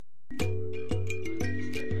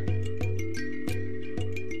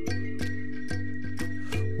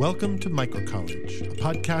Welcome to Microcollege, a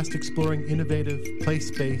podcast exploring innovative,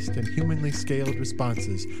 place-based, and humanly scaled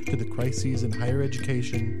responses to the crises in higher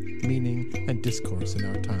education, meaning, and discourse in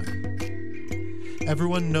our time.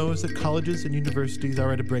 Everyone knows that colleges and universities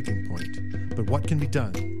are at a breaking point, but what can be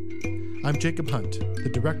done? I'm Jacob Hunt, the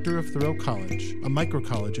director of Thoreau College, a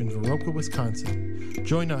microcollege in Viroqua, Wisconsin.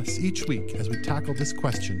 Join us each week as we tackle this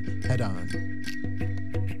question head-on.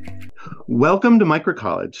 Welcome to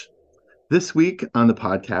Microcollege. This week on the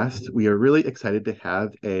podcast, we are really excited to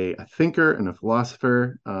have a thinker and a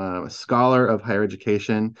philosopher, a scholar of higher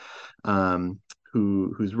education,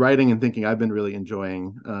 whose writing and thinking I've been really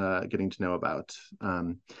enjoying getting to know about.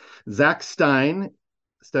 Zach Stein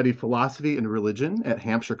studied philosophy and religion at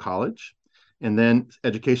Hampshire College, and then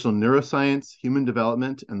educational neuroscience, human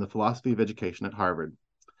development, and the philosophy of education at Harvard.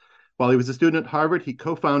 While he was a student at Harvard, he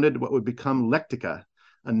co-founded what would become Lectica,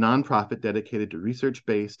 a nonprofit dedicated to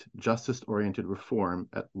research-based, justice-oriented reform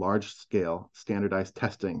at large-scale standardized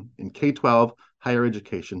testing in K-12, higher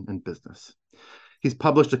education, and business. He's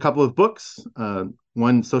published a couple of books,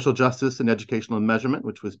 one, Social Justice and Educational Measurement,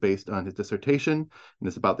 which was based on his dissertation, and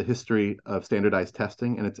is about the history of standardized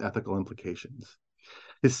testing and its ethical implications.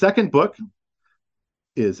 His second book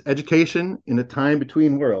is Education in a Time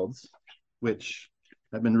Between Worlds, which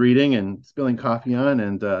I've been reading and spilling coffee on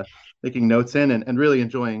and making notes in and really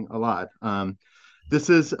enjoying a lot. This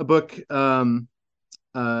is a book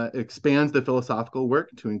expands the philosophical work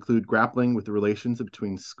to include grappling with the relations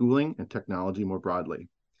between schooling and technology more broadly.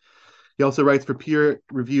 He also writes for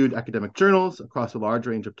peer-reviewed academic journals across a large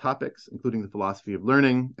range of topics, including the philosophy of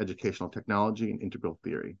learning, educational technology, and integral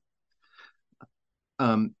theory.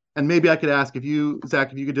 And maybe I could ask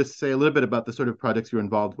Zach, if you could just say a little bit about the sort of projects you're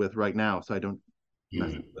involved with right now, so I don't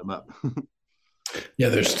mess them up. Yeah,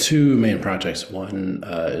 there's two main projects. One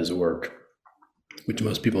is work which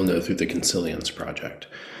most people know through the Consilience Project,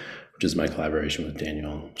 which is my collaboration with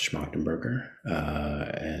Daniel Schmachtenberger.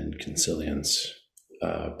 And Consilience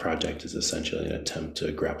Project is essentially an attempt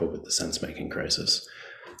to grapple with the sense-making crisis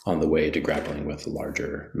on the way to grappling with the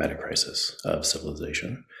larger meta-crisis of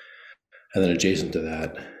civilization. And then adjacent to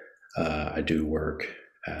that, I do work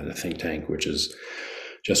at a think tank which is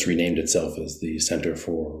just renamed itself as the Center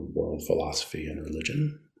for World Philosophy and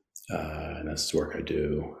Religion. And that's work I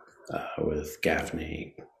do with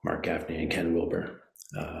Mark Gaffney and Ken Wilber,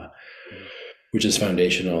 which is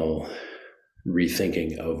foundational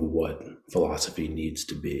rethinking of what philosophy needs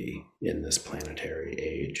to be in this planetary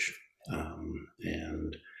age,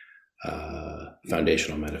 and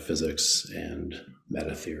foundational metaphysics and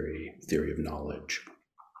meta theory of knowledge,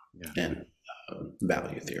 and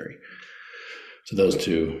value theory. So those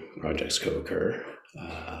two projects co-occur.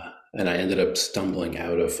 And I ended up stumbling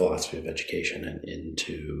out of philosophy of education and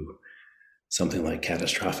into something like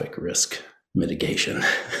catastrophic risk mitigation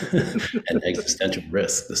and existential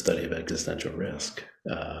risk, the study of existential risk.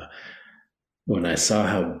 When I saw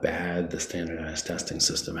how bad the standardized testing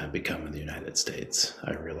system had become in the United States,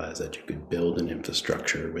 I realized that you could build an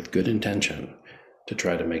infrastructure with good intention to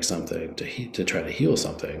try to make something, to try to heal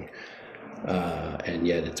something, and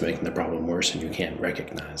yet it's making the problem worse and you can't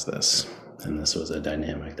recognize this. And this was a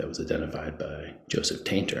dynamic that was identified by Joseph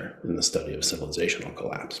Tainter in the study of civilizational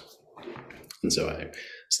collapse. And so I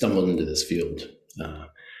stumbled into this field,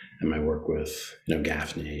 and my work with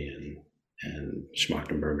Gaffney and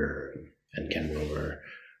Schmachtenberger and Ken Wilber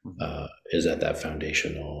is at that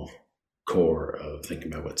foundational core of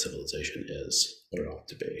thinking about what civilization is, what it ought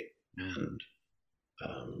to be. And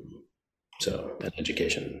so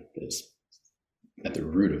education is at the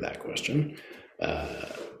root of that question.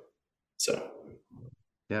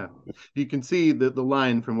 Yeah, you can see the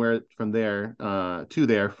line from there to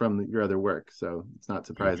there from your other work, so it's not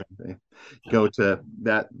surprising they go to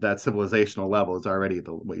that civilizational level is already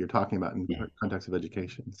what you're talking about in the context of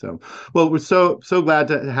education. So, well, we're so glad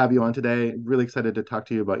to have you on today. Really excited to talk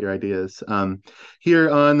to you about your ideas. Here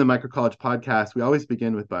on the Microcollege podcast, we always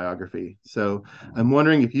begin with biography. So I'm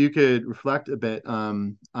wondering if you could reflect a bit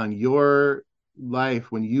on your life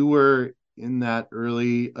when you were in that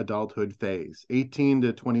early adulthood phase, 18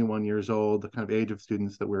 to 21 years old, the kind of age of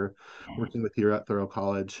students that we're working with here at Thoreau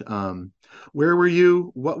College. Where were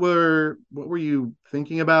you? What were you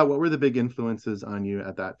thinking about? What were the big influences on you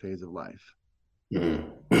at that phase of life?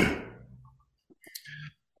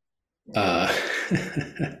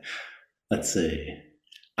 Let's see.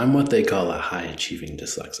 I'm what they call a high achieving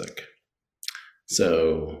dyslexic.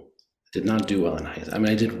 So I did not do well in high school. I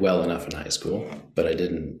mean, I did well enough in high school, but I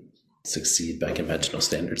didn't succeed by conventional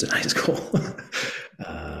standards in high school.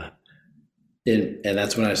 And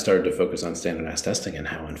that's when I started to focus on standardized testing and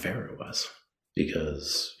how unfair it was.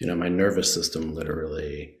 because, my nervous system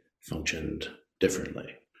literally functioned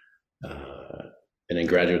differently. And in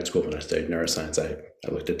graduate school, when I studied neuroscience, I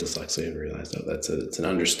looked at dyslexia and realized, it's an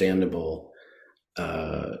understandable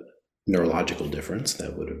neurological difference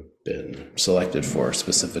that would have been selected for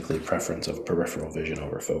specifically preference of peripheral vision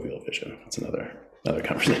over foveal vision. That's another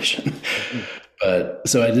conversation. But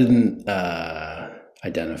so I didn't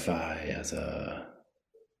identify as a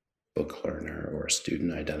book learner or a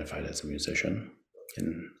student. I identified as a musician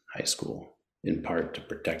in high school, in part to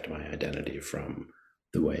protect my identity from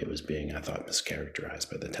the way it was being, I thought, mischaracterized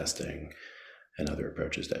by the testing and other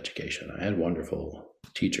approaches to education. I had wonderful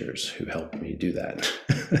teachers who helped me do that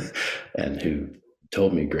and who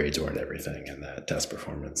told me grades weren't everything and that test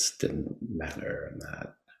performance didn't matter, and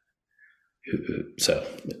that so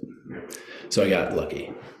I got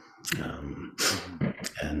lucky,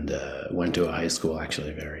 and went to a high school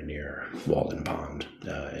actually very near Walden Pond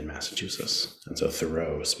in Massachusetts. And so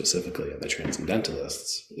Thoreau specifically and the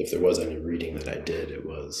Transcendentalists, if there was any reading that I did, it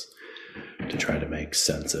was to try to make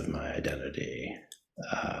sense of my identity,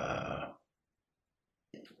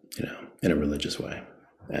 in a religious way.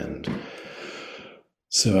 And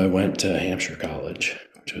so I went to Hampshire College,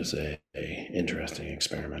 which was a interesting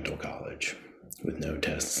experimental college with no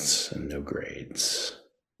tests and no grades,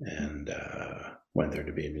 and went there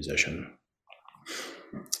to be a musician.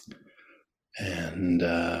 And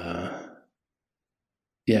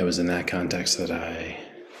it was in that context that I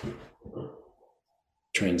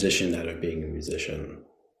transitioned out of being a musician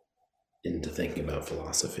into thinking about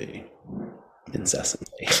philosophy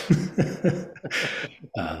incessantly.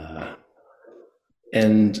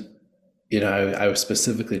 And I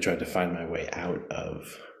specifically tried to find my way out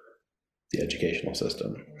of the educational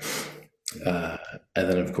system, and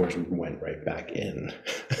then of course went right back in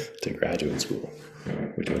to graduate school,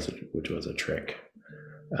 which was a trick.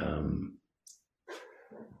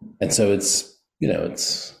 And so it's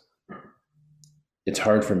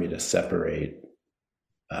hard for me to separate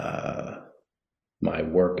my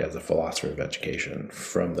work as a philosopher of education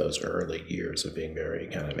from those early years of being very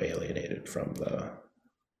kind of alienated from the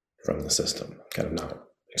system, kind of not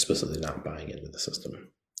explicitly not buying into the system.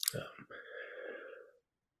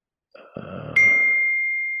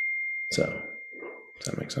 So does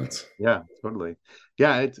that make sense? Yeah, totally.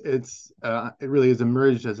 Yeah, it really has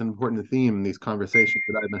emerged as an important theme in these conversations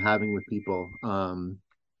that I've been having with people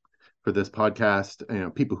for this podcast.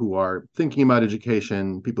 People who are thinking about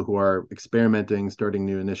education, people who are experimenting, starting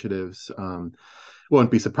new initiatives.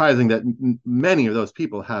 Won't be surprising that many of those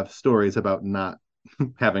people have stories about not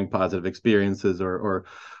having positive experiences or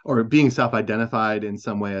being self-identified in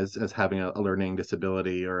some way as having a learning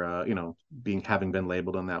disability, or having been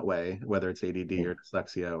labeled in that way, whether it's ADD or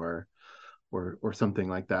dyslexia or something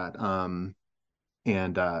like that.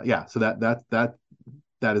 So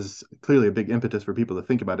that is clearly a big impetus for people to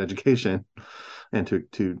think about education and to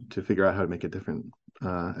figure out how to make a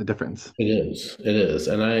difference. It is,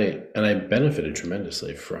 and I benefited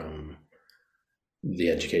tremendously from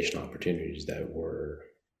the educational opportunities that were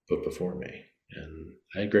put before me, and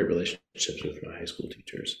I had great relationships with my high school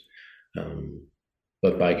teachers.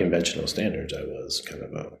 But by conventional standards, I was kind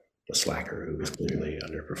of a slacker who was clearly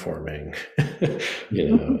underperforming,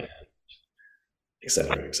 and et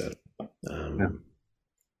cetera, et cetera.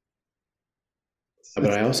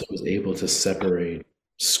 But I also was able to separate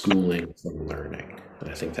schooling from learning. And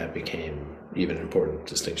I think that became even an important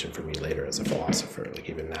distinction for me later as a philosopher. Like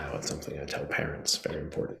even now, it's something I tell parents, very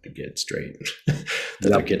important to get straight, that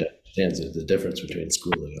their kid understands the difference between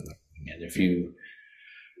schooling and learning. And if you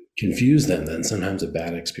confuse them, then sometimes a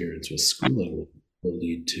bad experience with schooling will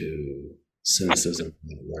lead to cynicism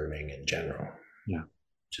in learning in general,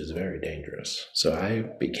 which is very dangerous. So I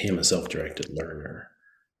became a self-directed learner,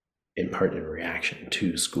 in part in reaction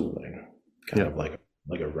to schooling, kind of like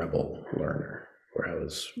a rebel learner, where I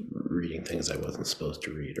was reading things I wasn't supposed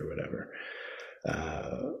to read or whatever.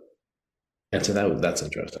 And so that's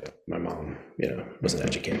interesting. My mom, was an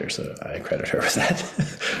educator, so I credit her with that,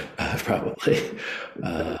 probably.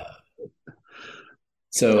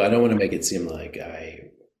 So I don't want to make it seem like I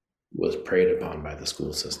was preyed upon by the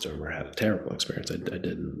school system or had a terrible experience. I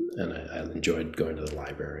didn't, and I enjoyed going to the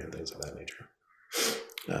library and things of that nature.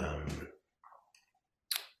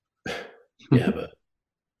 But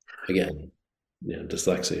again,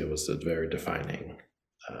 dyslexia was very defining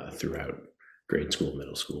throughout grade school,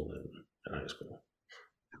 middle school, and high school.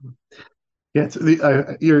 Yeah, it's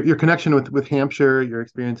your connection with Hampshire, your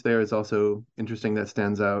experience there is also interesting. That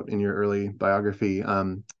stands out in your early biography.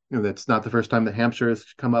 That's not the first time that Hampshire has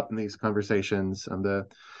come up in these conversations.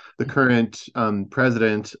 the current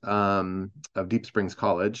president of Deep Springs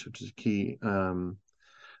College, which is a key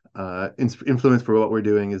influence for what we're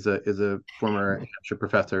doing, is a former Hampshire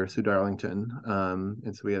professor, Sue Darlington.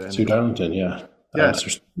 And so we had Sue Darlington, yeah. yeah,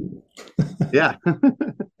 yeah,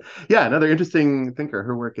 yeah. Another interesting thinker.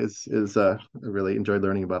 Her work is I really enjoyed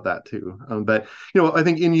learning about that too. But I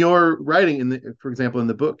think in your writing, for example, in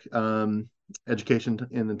the book, Education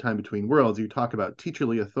in the Time Between Worlds, you talk about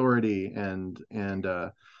teacherly authority and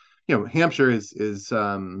Hampshire is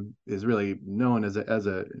really known as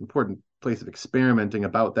a important place of experimenting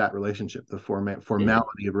about that relationship, the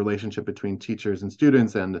formality of relationship between teachers and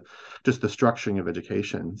students, and just the structuring of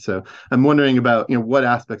education. So I'm wondering about what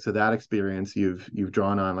aspects of that experience you've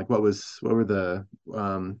drawn on, like what was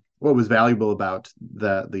valuable about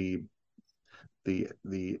the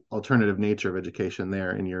alternative nature of education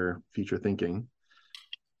there in your future thinking.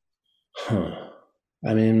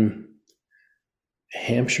 I mean,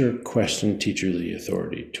 Hampshire questioned teacherly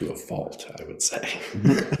authority to a fault, I would say.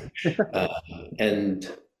 And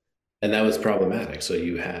that was problematic. So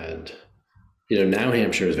you had, now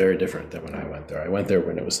Hampshire is very different than when I went there. I went there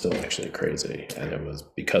when it was still actually crazy. And it was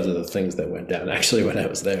because of the things that went down actually when I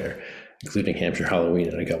was there, including Hampshire Halloween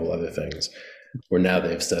and a couple other things, where now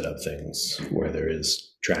they've set up things where there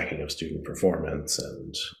is tracking of student performance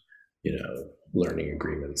and, learning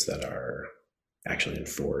agreements that are actually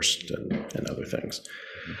enforced and other things.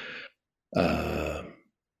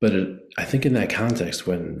 But I think in that context,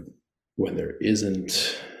 when there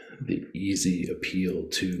isn't the easy appeal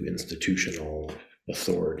to institutional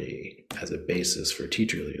authority as a basis for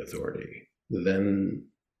teacherly authority, then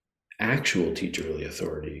actual teacherly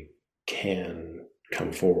authority can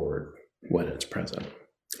come forward when it's present.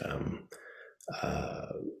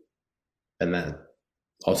 And that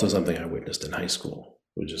also something I witnessed in high school,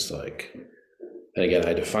 which is like, and again,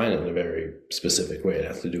 I define it in a very specific way. It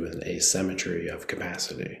has to do with an asymmetry of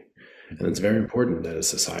capacity. And it's very important that a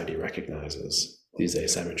society recognizes these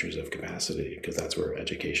asymmetries of capacity, because that's where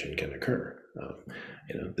education can occur.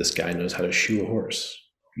 This guy knows how to shoe a horse.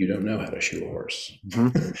 You don't know how to shoe a horse.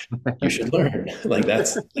 Mm-hmm. You should learn. And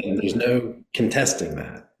there's no contesting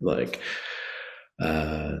that.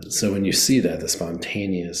 So when you see that, the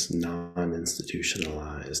spontaneous,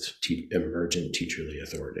 non-institutionalized, emergent teacherly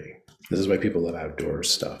authority, this is why people love outdoor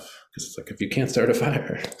stuff, because it's like, if you can't start a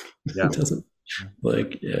fire, it doesn't,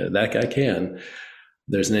 that guy can.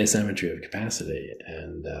 There's an asymmetry of capacity,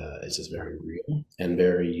 and it's just very real and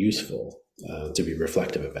very useful to be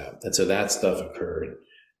reflective about. And so that stuff occurred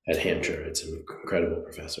at Hampshire. It's incredible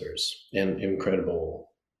professors and incredible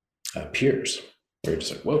peers. You're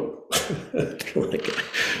just like, whoa,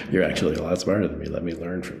 you're actually a lot smarter than me. Let me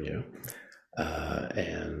learn from you.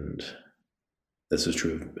 And this is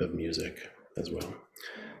true of music as well.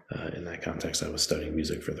 In that context, I was studying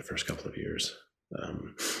music for the first couple of years,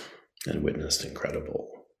 and witnessed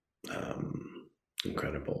incredible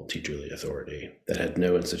teacherly authority that had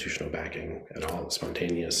no institutional backing at all,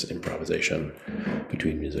 spontaneous improvisation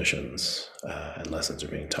between musicians, and lessons are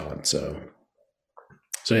being taught. So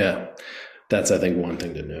yeah. That's, I think, one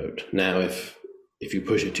thing to note. Now, if you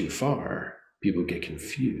push it too far, people get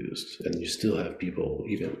confused, and you still have people,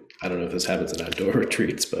 even, I don't know if this happens in outdoor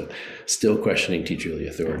retreats, but still questioning teacherly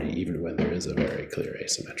authority, even when there is a very clear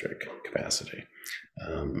asymmetric capacity.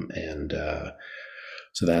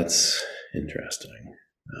 So that's interesting.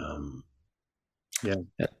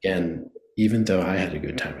 And even though I had a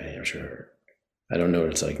good time at Hampshire, I don't know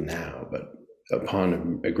what it's like now, but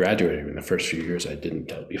upon graduating in the first few years, I didn't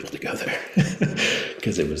tell people to go there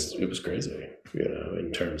because it was crazy,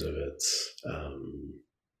 in terms of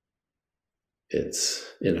its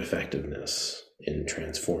ineffectiveness in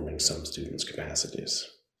transforming some students' capacities.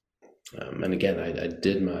 And again, I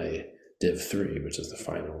did my Div 3, which is the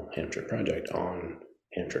final Hampshire project, on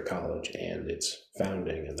Hampshire College and its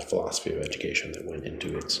founding and the philosophy of education that went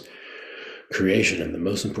into its creation. And the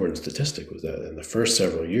most important statistic was that in the first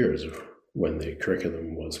several years, when the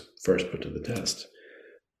curriculum was first put to the test,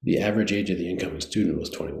 the average age of the incoming student was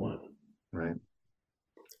 21. Right.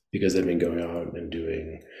 Because they'd been going out and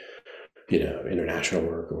doing, international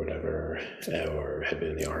work or whatever, or had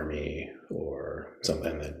been in the army or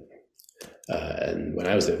something that, and when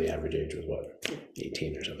I was there, the average age was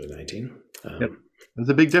 18 or something, 19. Yep. There's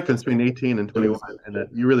a big difference between 18 and 21, and that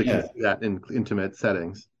you really can see that in intimate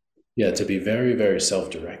settings. Yeah, to be very, very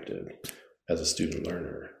self-directed as a student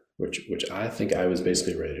learner, which I think I was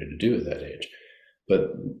basically ready to do at that age,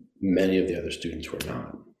 but many of the other students were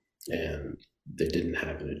not, and they didn't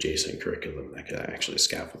have an adjacent curriculum that could actually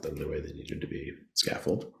scaffold them the way they needed to be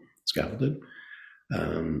scaffolded.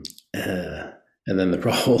 And then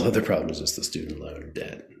the whole other problem is just the student loan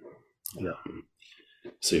debt, Yeah.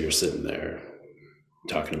 So you're sitting there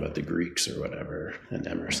talking about the Greeks or whatever and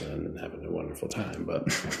Emerson and having a wonderful time, but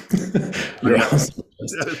you're also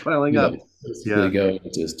just, piling up. Basically going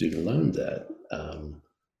into student loan debt.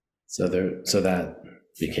 So that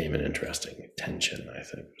became an interesting tension, I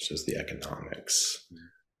think, which is the economics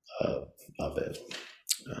of it.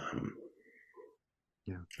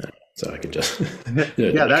 So I could just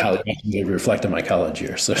reflect on my college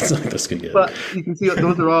year. So it's like this could get. But you can see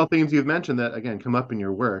those are all themes you've mentioned that again come up in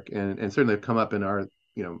your work, and certainly have come up in our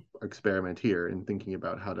experiment here in thinking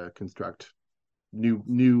about how to construct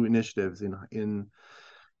new initiatives in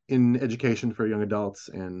education for young adults,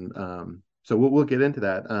 and so we'll get into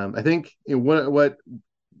that. I think what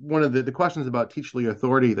one of the questions about teacherly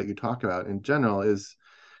authority that you talk about in general is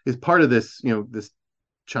part of this this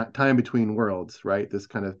time between worlds, right? This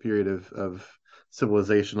kind of period of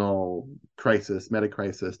civilizational crisis, meta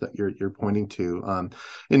crisis that you're pointing to,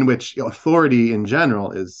 in which authority in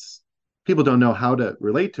general is people don't know how to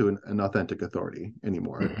relate to an authentic authority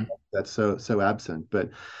anymore. Mm-hmm. That's so absent.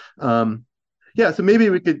 But so maybe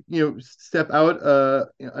we could step out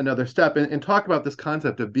another step and talk about this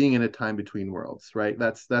concept of being in a time between worlds, right?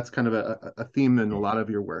 That's kind of a theme in a lot of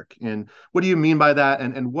your work. And what do you mean by that?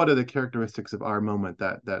 And what are the characteristics of our moment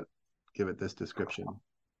that give it this description?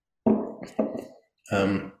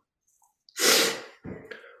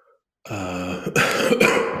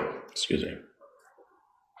 Excuse me.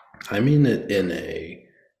 I mean it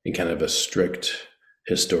in kind of a strict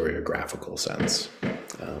historiographical sense.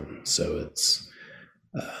 So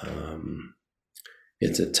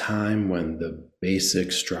it's a time when the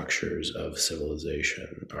basic structures of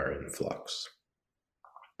civilization are in flux,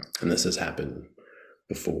 and this has happened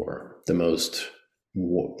before. The most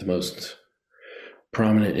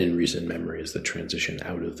prominent in recent memory is the transition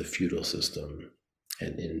out of the feudal system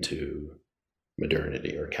and into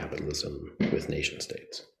modernity or capitalism with nation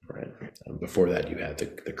states. Right. Before that, you had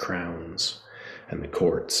the crowns and the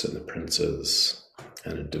courts and the princes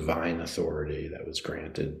and a divine authority that was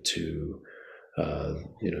granted to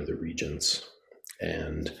the regents,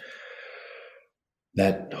 and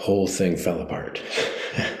that whole thing fell apart.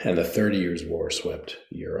 And the 30 Years' War swept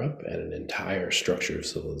Europe, and an entire structure of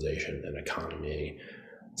civilization, an economy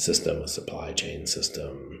system, a supply chain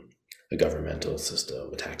system, a governmental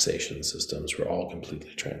system, a taxation systems were all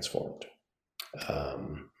completely transformed.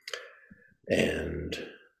 And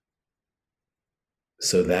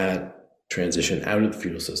so that transition out of the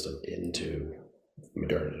feudal system into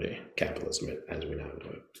modernity, capitalism, as we now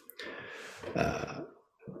know it.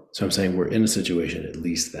 So I'm saying we're in a situation at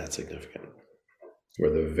least that significant,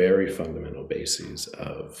 where the very fundamental bases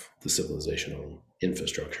of the civilizational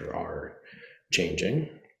infrastructure are changing,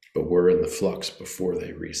 but we're in the flux before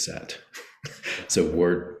they reset. So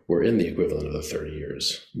we're in the equivalent of the 30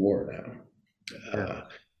 Years' War now.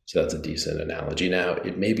 So that's a decent analogy. Now,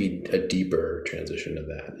 it may be a deeper transition to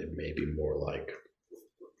that. It may be more like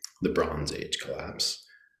the Bronze Age collapse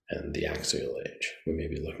and the Axial Age. We may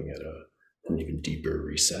be looking at an even deeper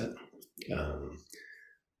reset.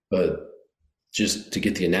 But just to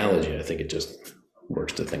get the analogy, I think it just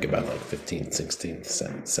works to think about like 15th, 16th,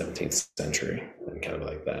 17th century and kind of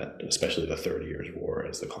like that, especially the 30 Years' War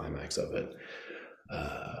as the climax of it.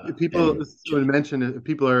 People mention if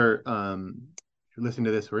people are listening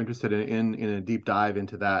to this, we're interested in a deep dive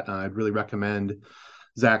into that. I'd really recommend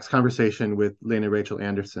Zach's conversation with Lena Rachel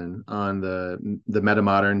Anderson on the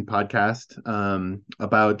Metamodern podcast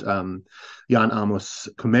about Jan Amos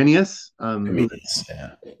Comenius.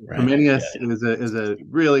 Comenius is a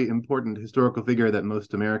really important historical figure that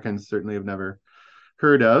most Americans certainly have never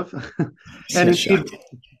heard of. And indeed,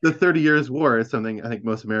 the 30 Years' War is something I think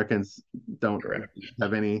most Americans don't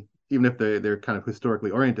have any, even if they're kind of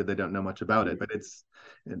historically oriented, they don't know much about it. But it's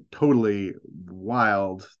a totally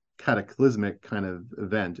wild, cataclysmic kind of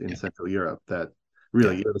event in Central Europe that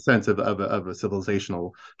really gave a sense of a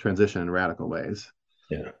civilizational transition in radical ways.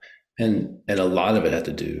 Yeah, and a lot of it had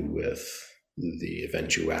to do with the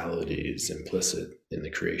eventualities implicit in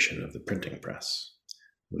the creation of the printing press.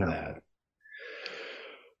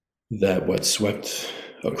 That what swept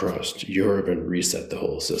across Europe and reset the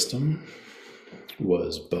whole system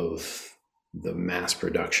was both the mass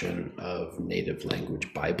production of native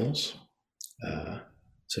language Bibles,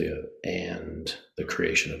 and the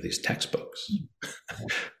creation of these textbooks,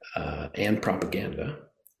 and propaganda.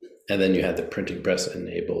 And then you had the printing press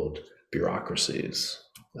enabled bureaucracies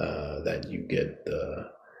that you get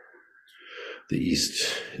the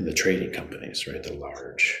East, the trading companies, right?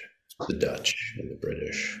 The Dutch and the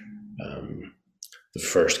British, the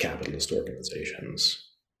first capitalist organizations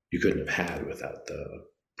you couldn't have had without the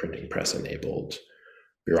printing press enabled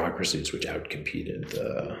bureaucracies which outcompeted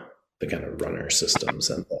the kind of runner systems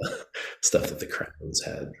and the stuff that the crowns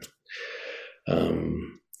had.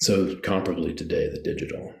 So comparably today,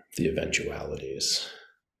 the eventualities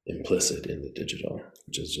implicit in the digital,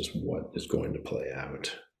 which is just what is going to play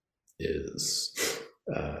out, is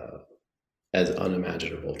as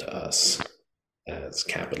unimaginable to us as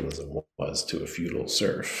capitalism was to a feudal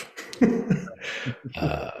serf.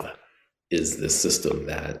 Is this system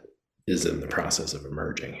that is in the process of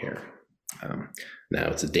emerging here. Now,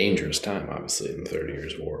 it's a dangerous time, obviously, and the 30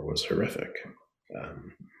 Years' War was horrific.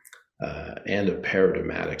 And a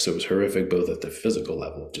paradigmatic, so it was horrific both at the physical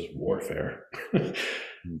level of just warfare, and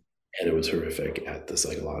it was horrific at the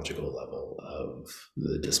psychological level of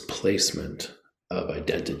the displacement of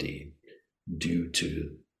identity due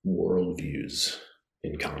to worldviews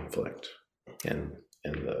in conflict and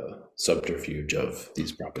the subterfuge of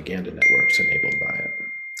these propaganda networks enabled by it,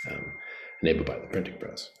 enabled by the printing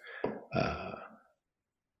press.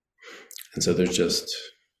 And so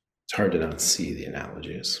it's hard to not see the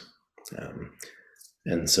analogies.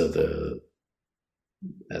 And so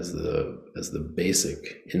as the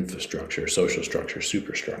basic infrastructure, social structure,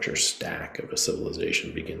 superstructure stack of a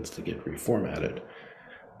civilization begins to get reformatted,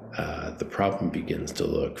 the problem begins to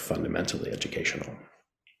look fundamentally educational.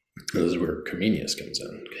 And this is where Comenius comes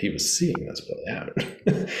in. He was seeing this play out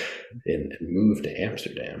and moved to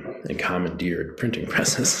Amsterdam and commandeered printing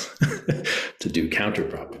presses to do counter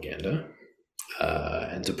propaganda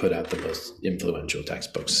and to put out the most influential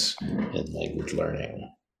textbooks in language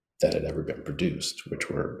learning that had ever been produced, which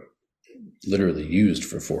were literally used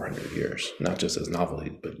for 400 years, not just as novelty,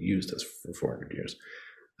 but used as for 400 years.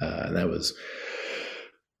 And that was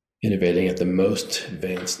innovating at the most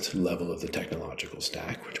advanced level of the technological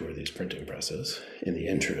stack, which were these printing presses, in the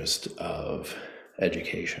interest of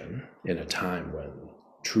education in a time when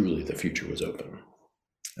truly the future was open.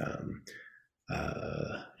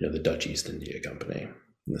 The Dutch East India Company,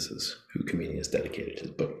 and this is who Comenius dedicated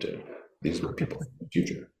his book to. These were people from the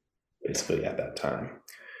future, basically at that time,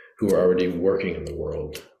 who were already working in the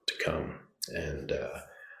world to come. And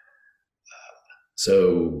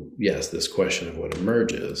so, yes, this question of what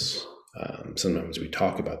emerges, sometimes we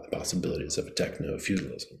talk about the possibilities of a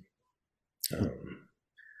techno-feudalism.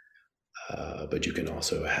 But you can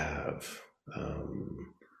also have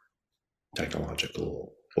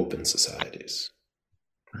technological open societies.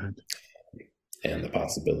 Right. And the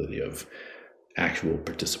possibility of actual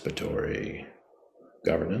participatory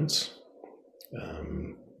governance.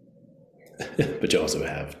 But you also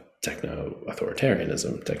have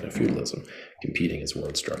techno-authoritarianism, techno-feudalism, competing as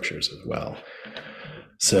world structures as well.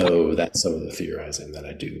 So that's some of the theorizing that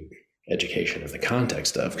I do education in the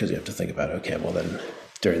context of, because you have to think about, okay, well then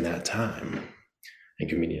during that time, and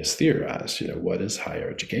Comenius theorized, what is higher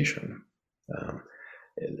education?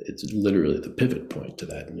 It's literally the pivot point to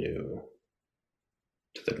that new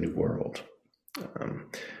world,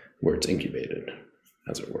 where it's incubated,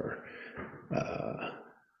 as it were.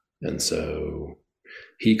 And so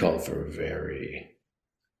he called for a very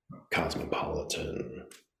cosmopolitan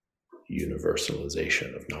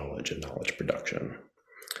universalization of knowledge and knowledge production.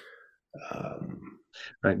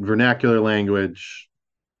 Right, vernacular language,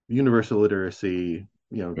 universal literacy,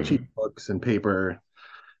 cheap books and paper,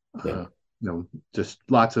 just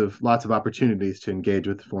lots of opportunities to engage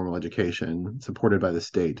with formal education, supported by the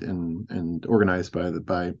state and organized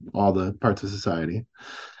by all the parts of society.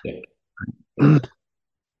 Yeah.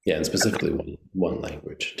 Yeah, and specifically one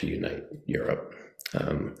language to unite Europe,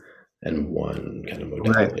 and one kind of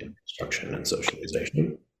modality of instruction and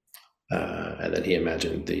socialization. And then he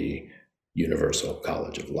imagined the Universal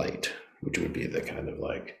College of Light, which would be the kind of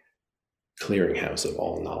like clearinghouse of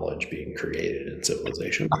all knowledge being created in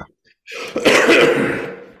civilization,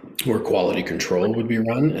 where quality control would be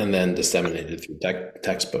run and then disseminated through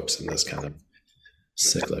textbooks in this kind of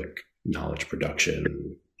cyclic knowledge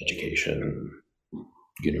production, education,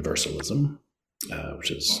 universalism,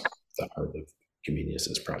 which is the heart of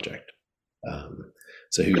Comenius's project.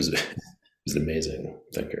 So he was an amazing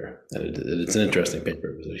thinker, and it's an interesting paper.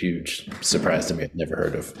 It was a huge surprise to me. I'd never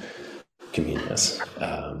heard of Comenius.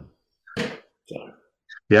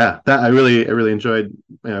 Yeah, that I really enjoyed.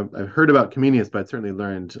 I've heard about Comenius, but I certainly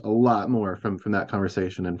learned a lot more from that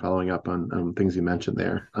conversation and following up on things you mentioned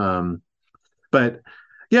there. But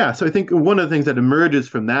yeah, so I think one of the things that emerges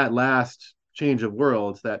from that last change of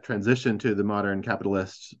worlds, that transition to the modern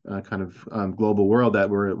capitalist kind of global world that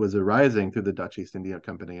was arising through the Dutch East India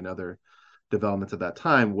Company and other developments at that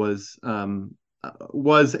time, was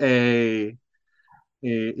a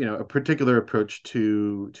particular approach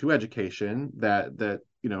to education that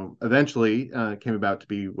eventually came about to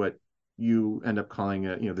be what you end up calling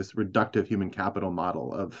it, this reductive human capital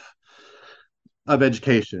model of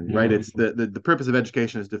education, right? It's the purpose of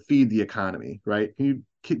education is to feed the economy, right? Can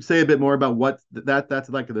you say a bit more about what that's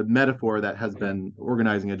like, the metaphor that has been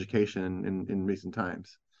organizing education in recent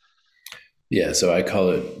times? Yeah, so I call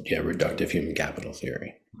it reductive human capital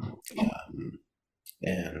theory,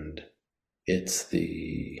 and it's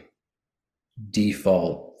the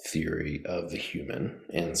default theory of the human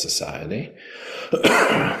and society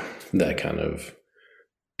that kind of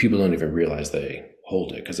people don't even realize they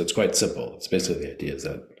hold it, because it's quite simple. It's basically the idea is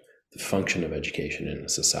that the function of education in a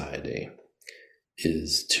society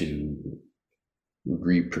is to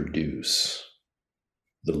reproduce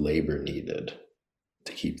the labor needed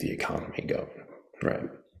to keep the economy going, right?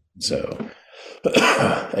 So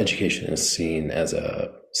education is seen as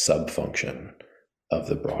a sub-function of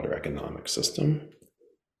the broader economic system,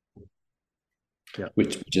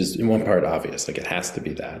 which is in one part obvious. Like, it has to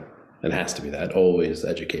be that. It has to be that. Always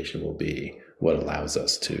education will be what allows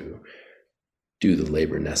us to do the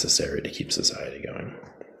labor necessary to keep society going.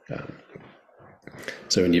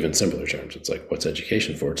 So in even simpler terms, it's like, what's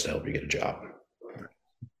education for? It's to help you get a job,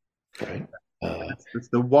 right? It's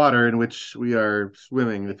the water in which we are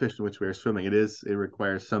swimming, the fish in which we are swimming. It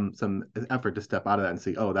requires some effort to step out of that and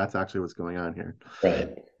see, oh, that's actually what's going on here. Right.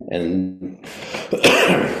 And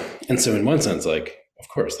so in one sense, like, of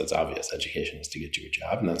course, that's obvious. Education is to get you a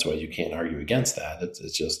job, and that's why you can't argue against that.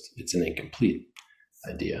 It's an incomplete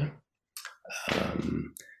idea.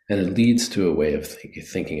 And it leads to a way of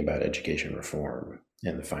thinking about education reform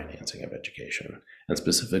and the financing of education, and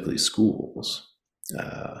specifically schools,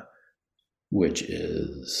 which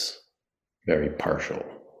is very partial,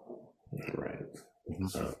 right?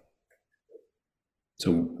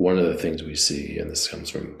 So one of the things we see, and this comes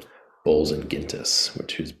from Bowles and Gintis,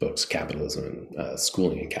 whose book's Capitalism and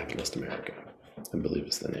Schooling in Capitalist America, I believe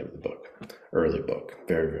is the name of the book. Early book,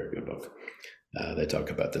 very, very good book. They talk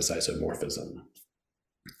about this isomorphism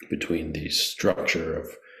between the structure of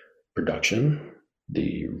production,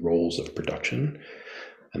 the roles of production,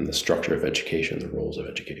 and the structure of education, the roles of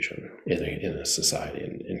education in a society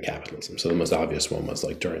in capitalism. So the most obvious one was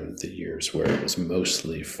like during the years where it was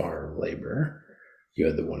mostly farm labor, you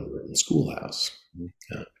had the one-room schoolhouse,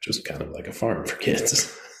 which was kind of like a farm for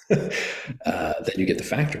kids. Then you get the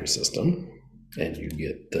factory system, and you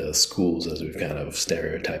get the schools as we've kind of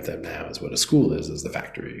stereotyped them now as what a school is the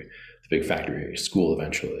factory, the big factory school,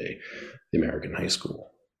 eventually the American high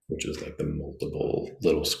school, which is like the multiple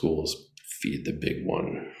little schools feed the big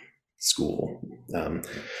one school. And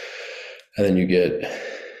then you get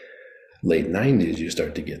late 90s, you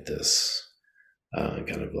start to get this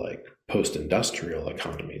kind of like post-industrial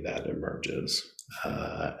economy that emerges.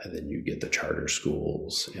 And then you get the charter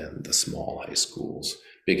schools and the small high schools,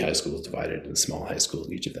 big high schools divided into small high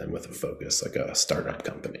schools, each of them with a focus, like a startup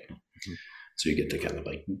company. Mm-hmm. So you get the kind of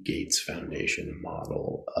like Gates Foundation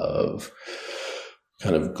model of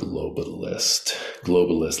kind of globalist,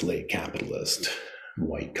 late capitalist,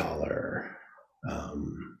 white collar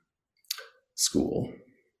school.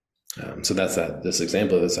 So that's that. This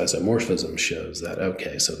example of this isomorphism shows that,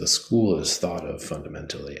 okay, so the school is thought of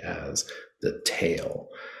fundamentally as the tail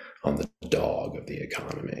on the dog of the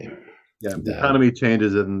economy. Yeah, the economy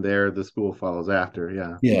changes and there the school follows after.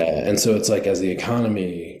 Yeah. Yeah, and so it's like as the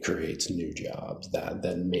economy creates new jobs, that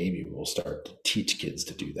then maybe we'll start to teach kids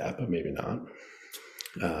to do that, but maybe not.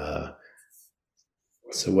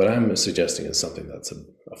 So what I'm suggesting is something that's a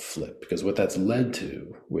flip, because what that's led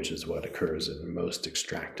to, which is what occurs in most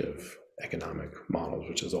extractive economic models,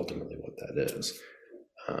 which is ultimately what that is,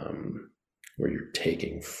 where you're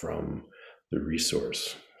taking from the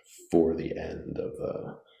resource for the end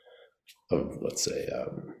of let's say,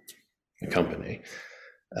 a company.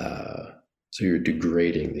 So you're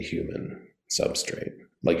degrading the human substrate,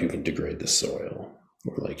 like you can degrade the soil,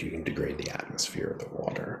 or like you can degrade the atmosphere or the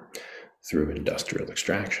water through industrial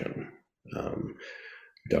extraction.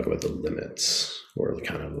 We talk about the limits, or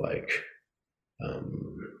kind of like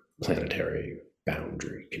planetary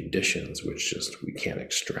boundary conditions, which just we can't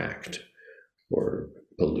extract or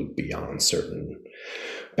pollute beyond certain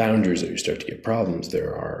boundaries, that you start to get problems.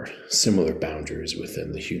 There are similar boundaries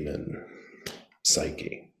within the human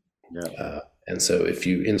psyche. Yeah. And so if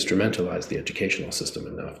you instrumentalize the educational system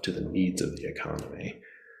enough to the needs of the economy,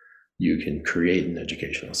 you can create an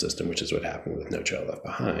educational system, which is what happened with No Child Left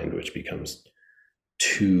Behind, which becomes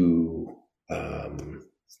too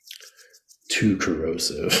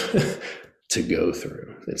corrosive to go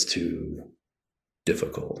through. It's too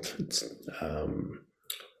difficult.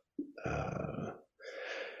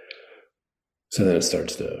 So then it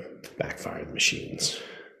starts to backfire the machines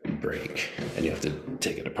break, and you have to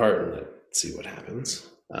take it apart and see what happens.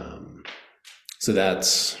 So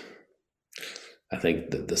that's, I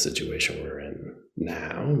think, the situation we're in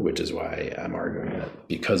now, which is why I'm arguing that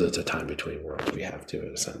because it's a time between worlds, we have to,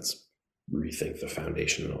 in a sense, rethink the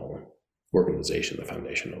foundational organization, the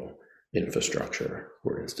foundational infrastructure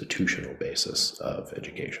or institutional basis of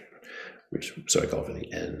education, so I call for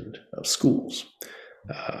the end of schools.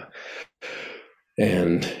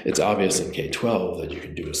 And it's obvious in K-12 that you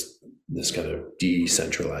can do this kind of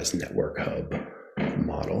decentralized network hub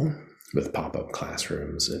model with pop-up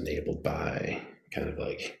classrooms enabled by kind of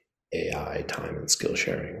like AI time and skill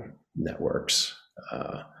sharing networks.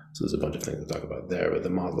 So there's a bunch of things to talk about there, but the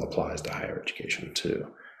model applies to higher education too.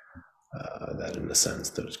 That in the sense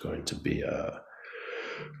that it's going to be a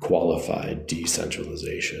qualified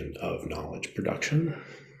decentralization of knowledge production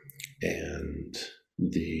and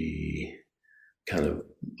the kind of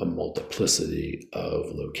a multiplicity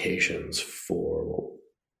of locations for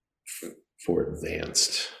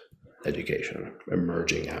advanced education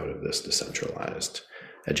emerging out of this decentralized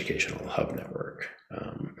educational hub network.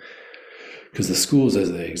 Because the schools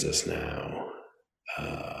as they exist now,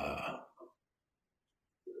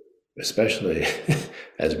 especially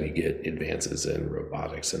as we get advances in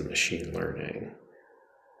robotics and machine learning,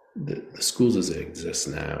 the schools as they exist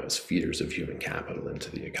now as feeders of human capital into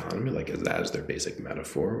the economy, like as that is their basic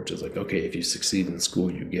metaphor, which is like, okay, if you succeed in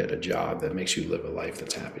school, you get a job that makes you live a life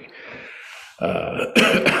that's happy.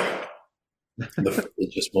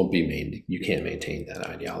 It just won't be you can't maintain that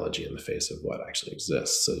ideology in the face of what actually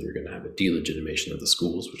exists. So you're going to have a delegitimation of the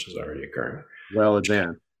schools, which is already occurring. Well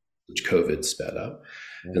advanced. Which COVID sped up.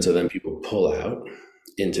 Yeah. And so then people pull out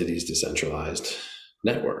into these decentralized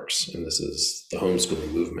networks. And this is the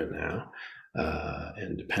homeschooling movement now.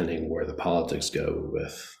 And depending where the politics go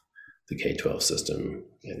with the K-12 system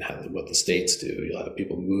and what the states do, you'll have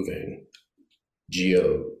people moving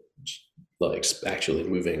actually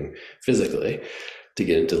moving physically to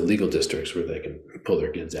get into legal districts where they can pull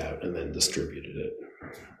their kids out and then distribute it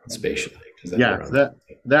spatially.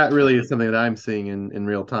 That really is something that I'm seeing in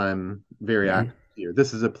real time, very active here.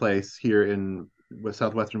 This is a place here in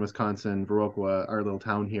southwestern Wisconsin, Viroqua, our little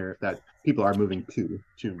town here, that people are moving to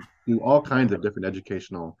do all kinds of different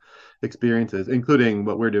educational experiences, including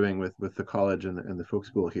what we're doing with the college and the folk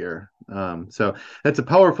school here. So that's a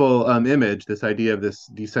powerful image, this idea of this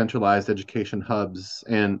decentralized education hubs.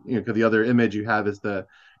 And the other image you have is the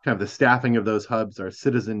kind of the staffing of those hubs are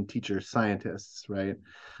citizen teachers, scientists, right?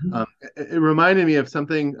 It reminded me of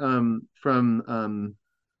something from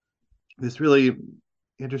this really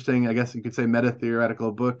interesting, I guess you could say,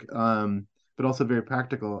 meta-theoretical book, but also very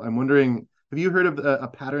practical. I'm wondering, have you heard of a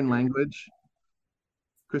pattern language?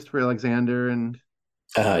 Christopher Alexander and...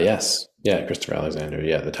 Yes. Yeah, Christopher Alexander.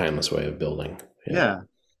 Yeah, The Timeless Way of Building. Yeah.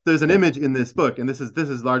 There's an image in this book, and this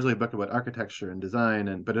is largely a book about architecture and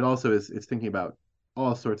design, but it also it's thinking about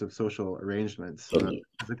all sorts of social arrangements,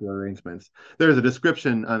 physical arrangements. There's a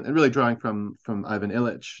description, and really drawing from Ivan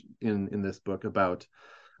Illich in this book about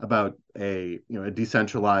a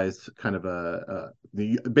decentralized kind of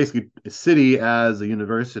basically a city as a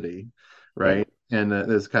university, right? And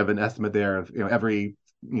there's kind of an estimate there of every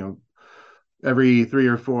 3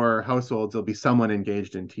 or 4 households there'll be someone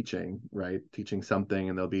engaged in teaching, right? Teaching something,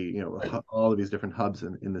 and there'll be all of these different hubs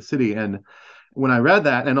in the city. And when I read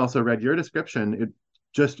that and also read your description, it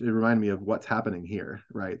reminded me of what's happening here,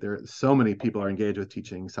 right? There are so many people are engaged with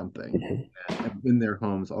teaching something in their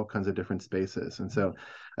homes, all kinds of different spaces. And so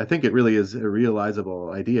I think it really is a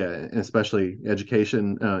realizable idea, especially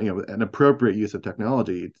education, an appropriate use of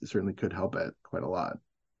technology certainly could help it quite a lot.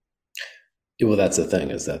 Well, that's the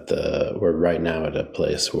thing, is that we're right now at a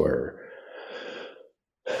place where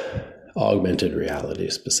augmented reality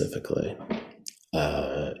specifically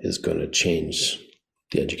is going to change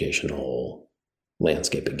the educational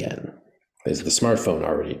landscape again. Because the smartphone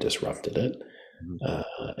already disrupted it.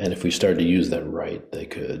 And if we start to use them right, they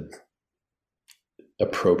could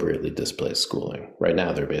appropriately displace schooling. Right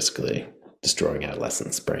now, they're basically destroying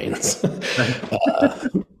adolescents' brains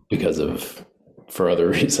for other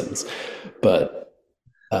reasons. But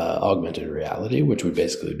augmented reality, which would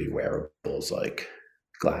basically be wearables like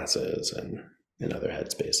glasses and other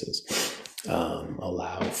headspaces,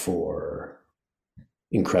 allow for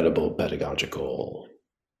incredible pedagogical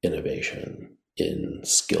innovation in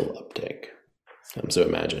skill uptake. So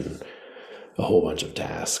imagine a whole bunch of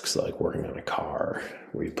tasks like working on a car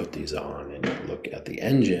where you put these on and you look at the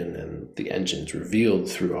engine, and the engine's revealed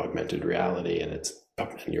through augmented reality, and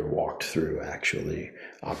you're walked through actually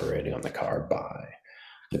operating on the car by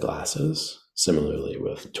the glasses. Similarly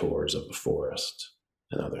with tours of the forest,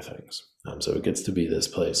 and other things. So it gets to be this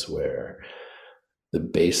place where the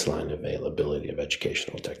baseline availability of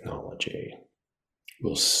educational technology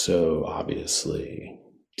will so obviously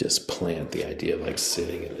displant the idea of like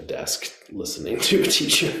sitting at a desk listening to a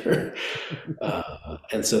teacher.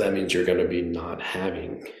 And so that means you're going to be not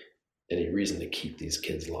having any reason to keep these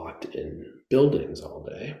kids locked in buildings all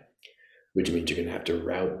day, which means you're going to have to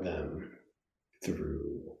route them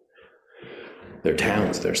through their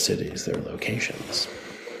towns, their cities, their locations.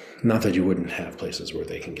 Not that you wouldn't have places where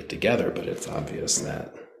they can get together, but it's obvious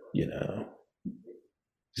that,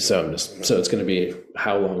 so it's going to be,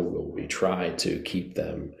 how long will we try to keep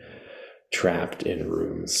them trapped in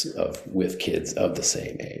rooms with kids of the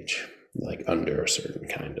same age, like under a certain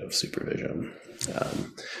kind of supervision,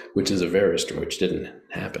 which didn't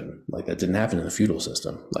happen. Like that didn't happen in the feudal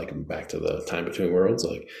system. Like back to the time between worlds,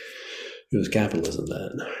 like it was capitalism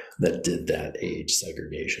that did that age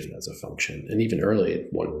segregation as a function. And even early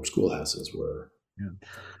one-room schoolhouses were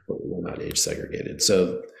not age segregated.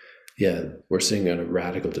 So yeah, we're seeing a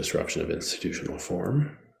radical disruption of institutional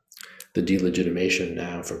form. The delegitimation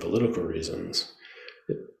now for political reasons,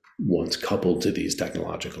 once coupled to these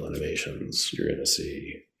technological innovations, you're going to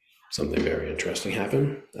see something very interesting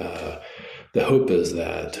happen. The hope is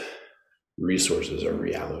that resources are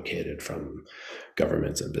reallocated from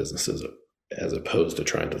governments and businesses as opposed to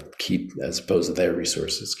their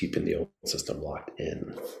resources keeping the old system locked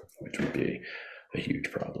in, which would be a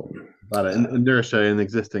huge problem. A lot of inertia in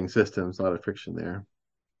existing systems, a lot of friction there.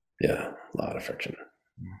 Yeah, a lot of friction.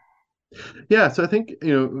 Yeah, so I think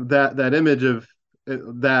that image of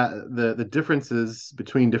the differences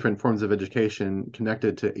between different forms of education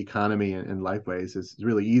connected to economy and lifeways is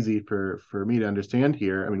really easy for me to understand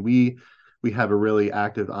here. I mean, we have a really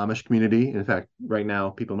active Amish community. In fact, right now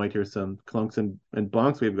people might hear some clunks and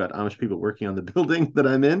bonks. We've got Amish people working on the building that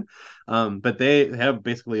I'm in, but they have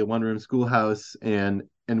basically a one-room schoolhouse, and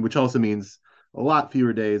which also means a lot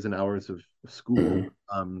fewer days and hours of school.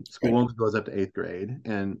 School only goes up to 8th grade,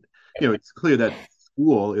 and it's clear that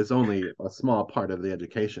school is only a small part of the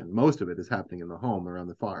education. Most of it is happening in the home or on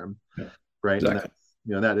the farm, right? Exactly.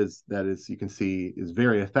 And that is you can see is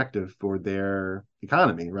very effective for their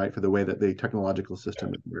economy, right? For the way that the technological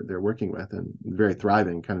system that they're working with, and very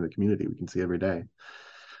thriving kind of the community we can see every day.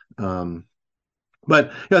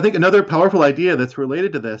 But I think another powerful idea that's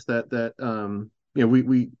related to this that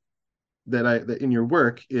in your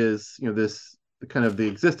work is this kind of the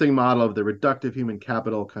existing model of the reductive human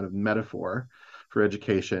capital kind of metaphor for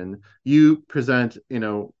education. You present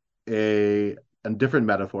a different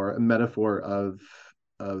metaphor, a metaphor of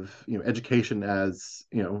education as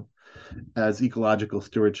as ecological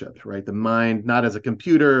stewardship, right? The mind not as a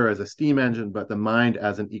computer or as a steam engine, but the mind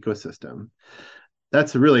as an ecosystem.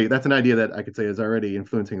 That's an idea that I could say is already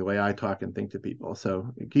influencing the way I talk and think to people.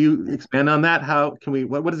 So can you expand on that? How can we,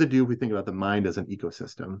 what does it do if we think about the mind as an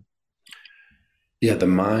ecosystem? Yeah, the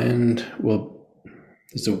mind, well,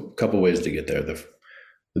 there's a couple ways to get there.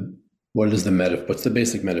 What's the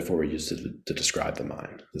basic metaphor we use to describe the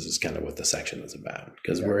mind? This is kind of what the section is about,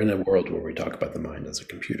 because we're in a world where we talk about the mind as a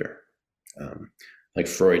computer. Like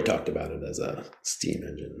Freud talked about it as a steam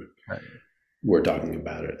engine. Right. We're talking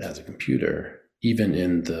about it as a computer. Even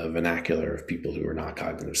in the vernacular of people who are not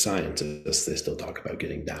cognitive scientists, they still talk about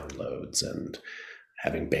getting downloads and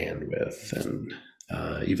having bandwidth, and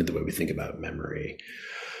even the way we think about memory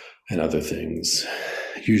and other things,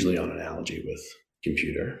 usually on analogy with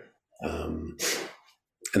computer. And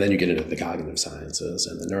then you get into the cognitive sciences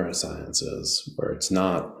and the neurosciences, where it's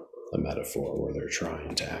not a metaphor, where they're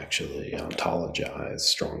trying to actually ontologize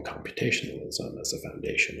strong computationalism as a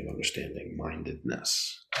foundation of understanding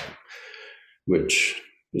mindedness, which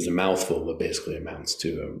is a mouthful, but basically amounts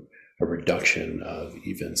to a reduction of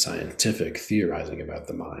even scientific theorizing about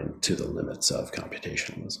the mind to the limits of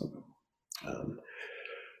computationalism,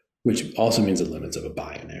 which also means the limits of a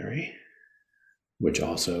binary, which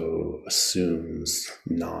also assumes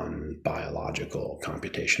non-biological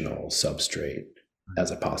computational substrate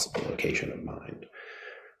as a possible location of mind.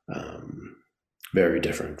 Very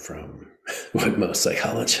different from what most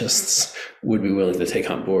psychologists would be willing to take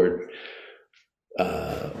on board.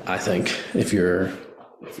 I think if you're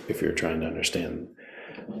trying to understand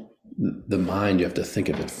the mind, you have to think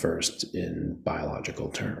of it first in biological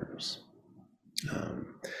terms.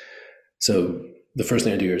 So the first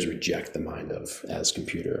thing I do is reject the mind as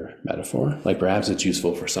computer metaphor. Like perhaps it's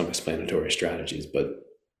useful for some explanatory strategies, but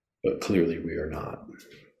clearly we are not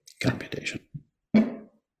computation.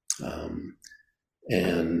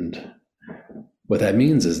 And what that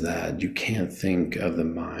means is that you can't think of the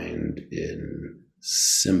mind in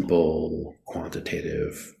simple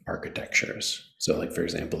quantitative architectures. So like, for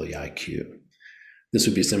example, the IQ. This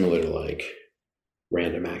would be similar to like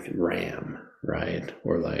random RAM, right?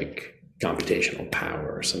 Or like computational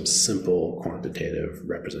power, some simple quantitative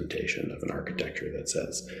representation of an architecture that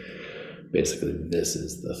says, basically, this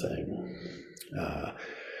is the thing.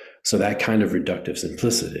 So that kind of reductive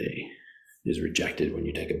simplicity is rejected when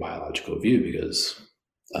you take a biological view, because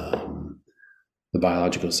the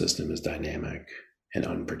biological system is dynamic and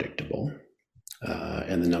unpredictable,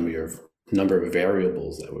 and the number of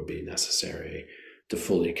variables that would be necessary to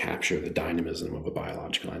fully capture the dynamism of a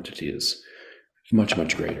biological entity is much,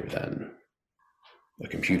 much greater than a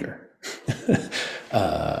computer.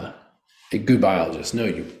 A good biologist know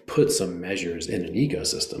you put some measures in an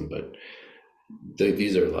ecosystem, but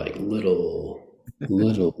these are like little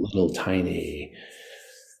tiny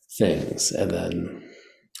things. And then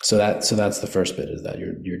so that's the first bit, is that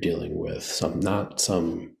you're dealing with not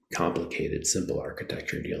some complicated simple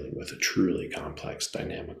architecture, dealing with a truly complex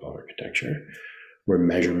dynamical architecture where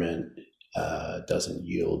measurement doesn't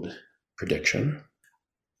yield prediction.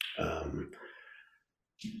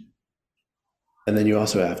 And then you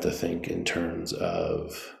also have to think in terms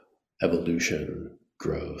of evolution,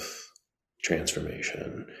 growth,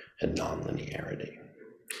 transformation, and nonlinearity.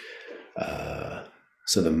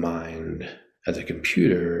 So the mind, as a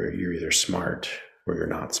computer, you're either smart or you're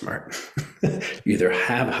not smart. You either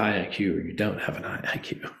have high IQ or you don't have an high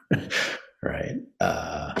IQ, right?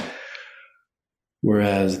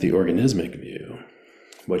 Whereas the organismic view,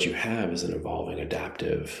 what you have is an evolving,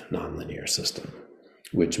 adaptive, nonlinear system,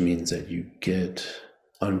 which means that you get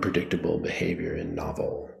unpredictable behavior in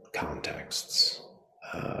novel contexts.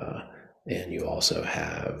 And you also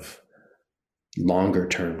have longer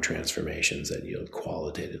term transformations that yield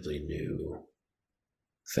qualitatively new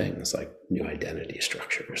things, like new identity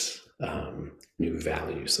structures, new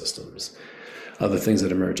value systems, other things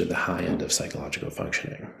that emerge at the high end of psychological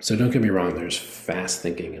functioning. So don't get me wrong, there's fast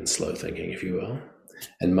thinking and slow thinking, if you will.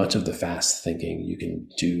 And much of the fast thinking you can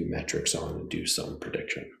do metrics on and do some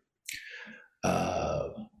prediction.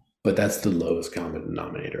 But that's the lowest common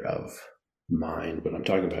denominator of mind. What I'm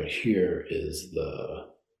talking about here is the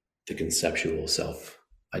conceptual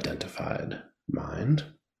self-identified mind,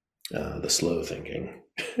 the slow thinking,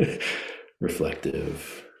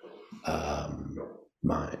 reflective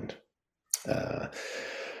mind,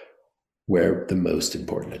 where the most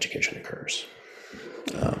important education occurs.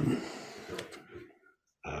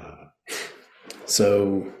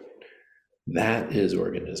 So that is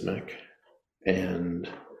organismic. And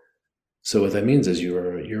so what that means is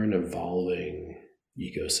you're an evolving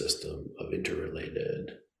ecosystem of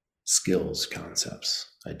interrelated skills,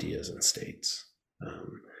 concepts, ideas, and states.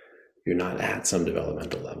 You're not at some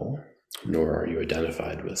developmental level, nor are you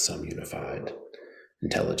identified with some unified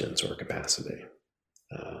intelligence or capacity.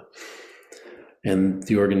 And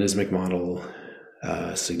the organismic model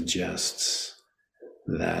suggests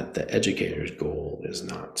that the educator's goal is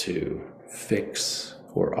not to fix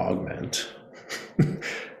or augment,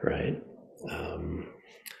 right?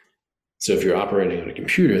 So if you're operating on a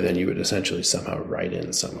computer, then you would essentially somehow write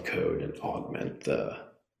in some code and augment the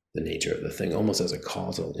nature of the thing, almost as a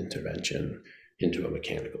causal intervention into a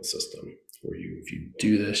mechanical system, where if you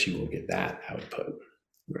do this, you will get that output,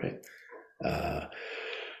 right?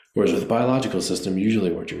 Whereas with a biological system,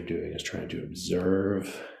 usually what you're doing is trying to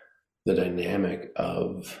observe the dynamic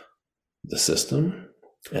of the system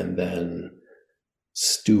and then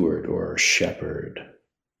steward or shepherd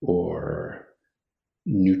or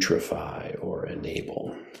nutrify or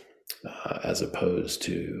enable, as opposed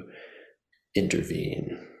to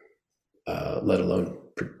intervene, let alone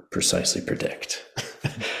precisely predict.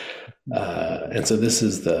 And so this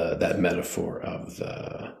is that metaphor of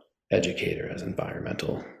the educator as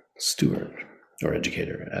environmental steward, or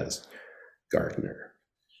educator as gardener.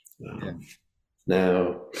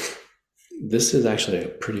 Now, this is actually a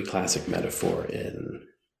pretty classic metaphor in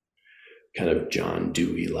kind of John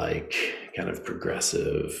Dewey-like kind of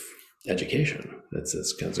progressive education. It's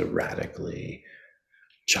this kind of radically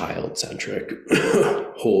child-centric,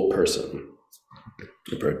 whole person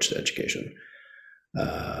approach to education.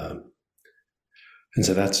 And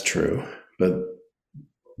so that's true. But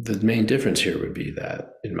the main difference here would be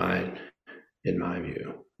that, in my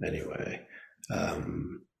view anyway,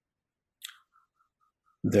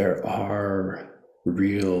 there are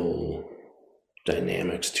real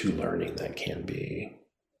dynamics to learning that can be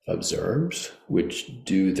observed, which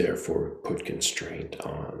do therefore put constraint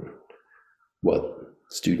on what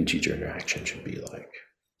student-teacher interaction should be like.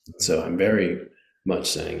 So I'm very much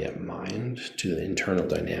saying, mind to the internal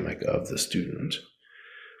dynamic of the student,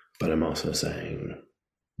 but I'm also saying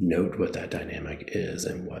note what that dynamic is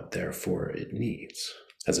and what therefore it needs,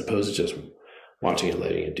 as opposed to just watching it,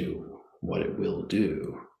 letting it do what it will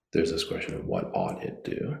do. There's this question of what ought it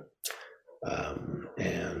do,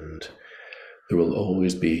 and there will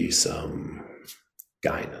always be some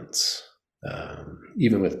guidance.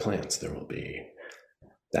 Even with plants, there will be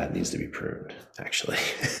that needs to be pruned. Actually,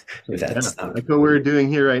 that's not like what we're doing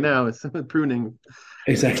here right now is some pruning.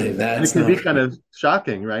 Exactly. That's it can be kind of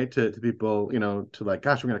shocking, right? To people, to like,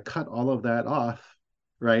 gosh, we're going to cut all of that off,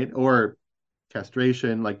 right? Or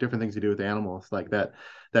castration, like different things you do with animals, like that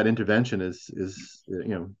intervention is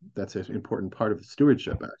that's an important part of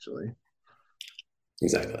stewardship, actually.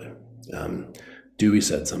 Exactly. Dewey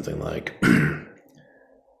said something like,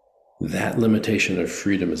 that limitation of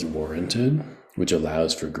freedom is warranted, which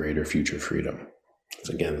allows for greater future freedom.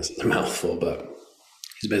 So again, this is a mouthful, but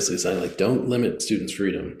he's basically saying, like, don't limit students'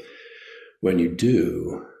 freedom. When you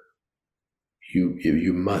do,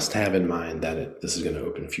 you must have in mind that this is going to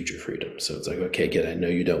open future freedom. So it's like, okay, kid, I know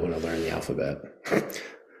you don't want to learn the alphabet.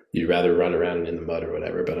 You'd rather run around in the mud or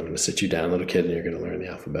whatever, but I'm going to sit you down, little kid, and you're going to learn the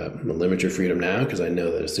alphabet. I'm going to limit your freedom now because I know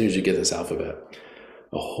that as soon as you get this alphabet,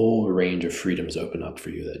 a whole range of freedoms open up for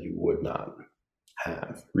you that you would not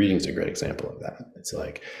have. Reading's a great example of that. It's